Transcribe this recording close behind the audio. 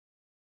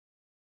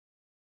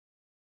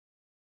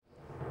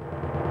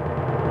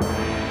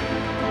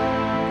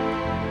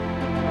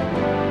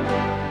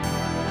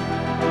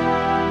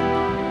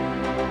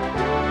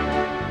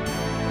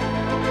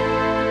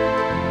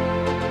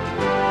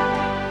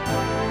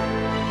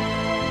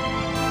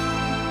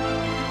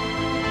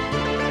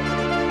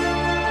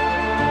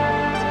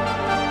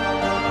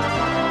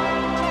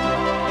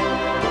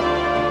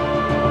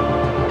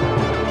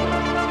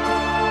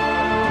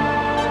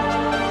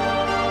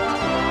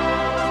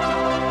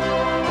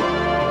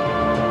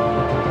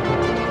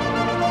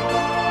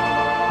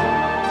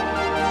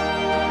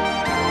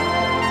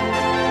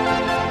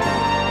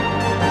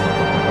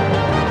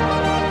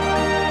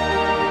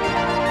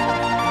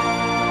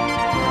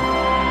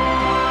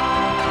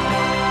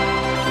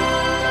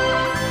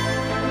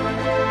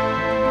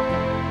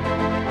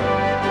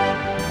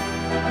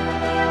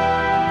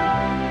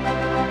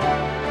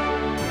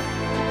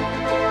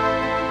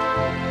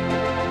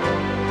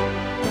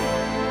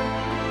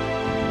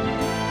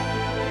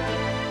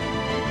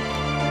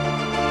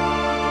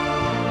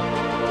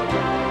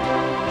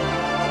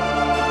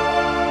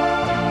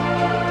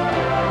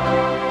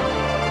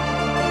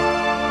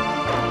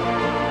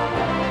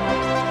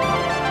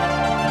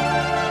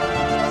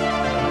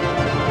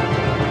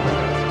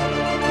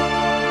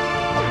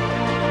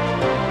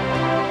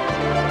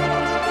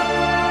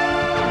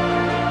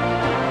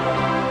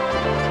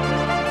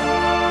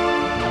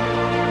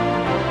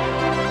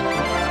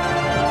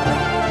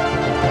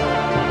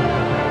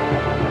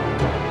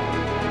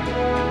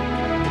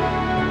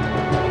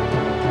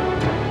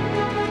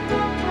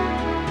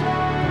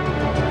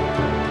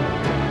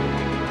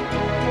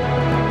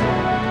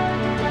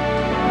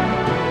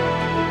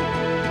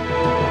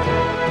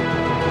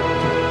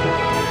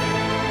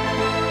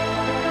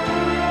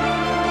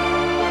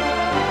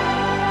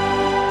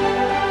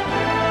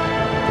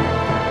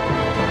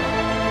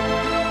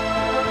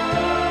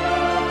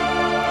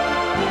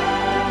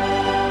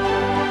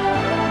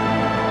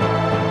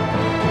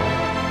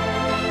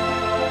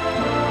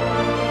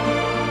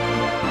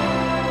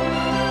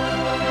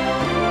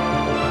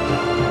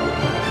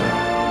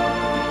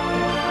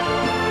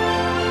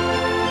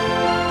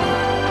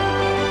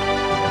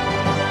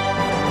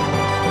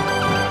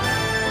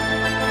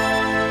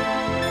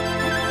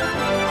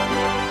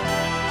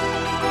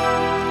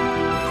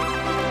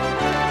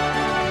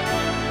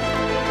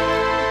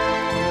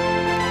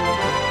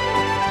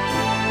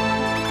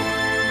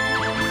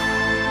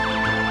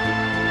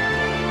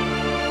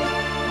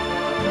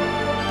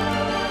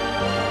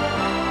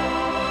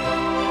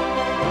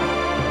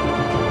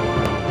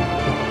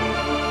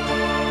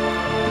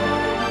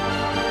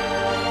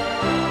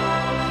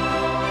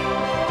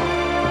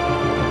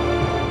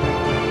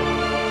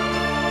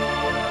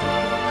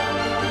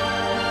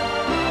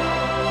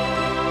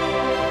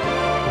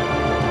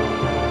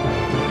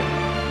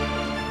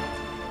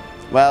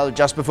Well,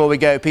 just before we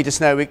go, Peter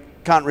Snow, we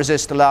can't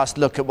resist the last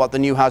look at what the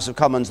new House of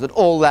Commons that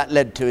all that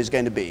led to is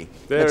going to be.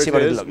 Let's see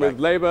what it'll look like. With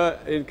Labour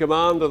in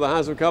command of the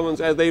House of Commons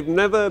as they've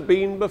never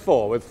been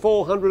before, with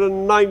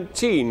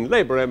 419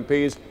 Labour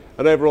MPs,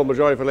 an overall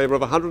majority for Labour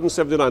of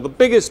 179, the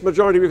biggest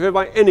majority we've had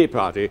by any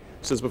party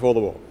since before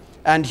the war.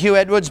 And Hugh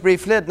Edwards,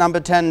 briefly, at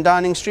number 10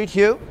 Downing Street.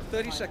 Hugh?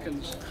 30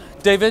 seconds.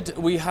 David,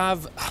 we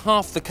have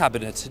half the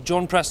Cabinet.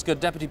 John Prescott,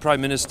 Deputy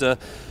Prime Minister,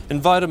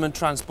 Environment,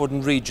 Transport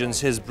and Regions,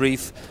 his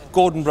brief.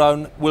 Gordon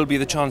Brown will be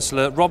the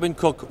Chancellor. Robin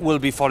Cook will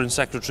be Foreign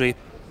Secretary.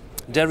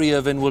 Derry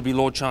Irvine will be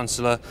Lord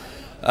Chancellor.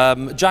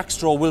 Jack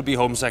Straw will be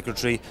Home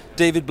Secretary.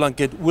 David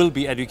Blunkett will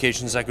be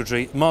Education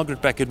Secretary.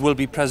 Margaret Beckett will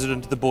be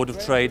President of the Board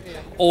of Trade.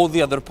 All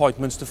the other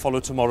appointments to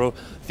follow tomorrow.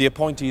 The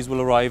appointees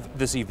will arrive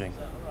this evening.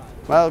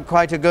 Well,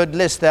 quite a good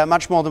list there,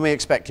 much more than we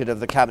expected of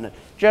the Cabinet.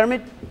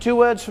 Jeremy, 2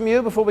 words from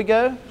you before we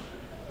go?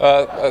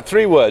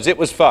 3 words. It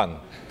was fun.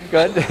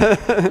 Good.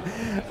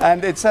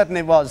 And it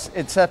certainly was.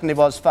 It certainly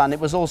was fun. It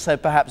was also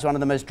perhaps one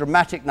of the most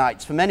dramatic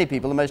nights, for many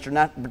people, the most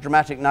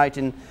dramatic night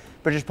in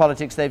British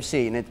politics they've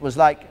seen. It was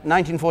like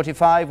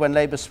 1945 when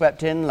Labour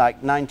swept in, like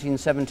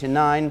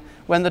 1979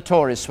 when the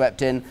Tories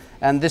swept in,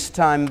 and this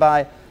time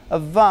by a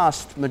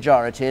vast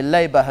majority,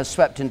 Labour has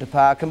swept into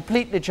power,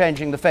 completely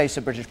changing the face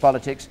of British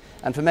politics,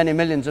 and for many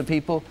millions of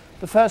people,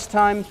 the first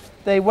time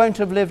they won't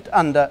have lived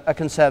under a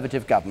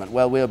Conservative government.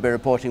 Well, we'll be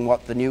reporting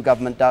what the new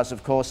government does,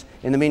 of course.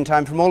 In the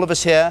meantime, from all of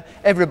us here,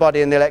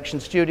 everybody in the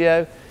election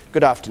studio,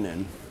 good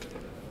afternoon.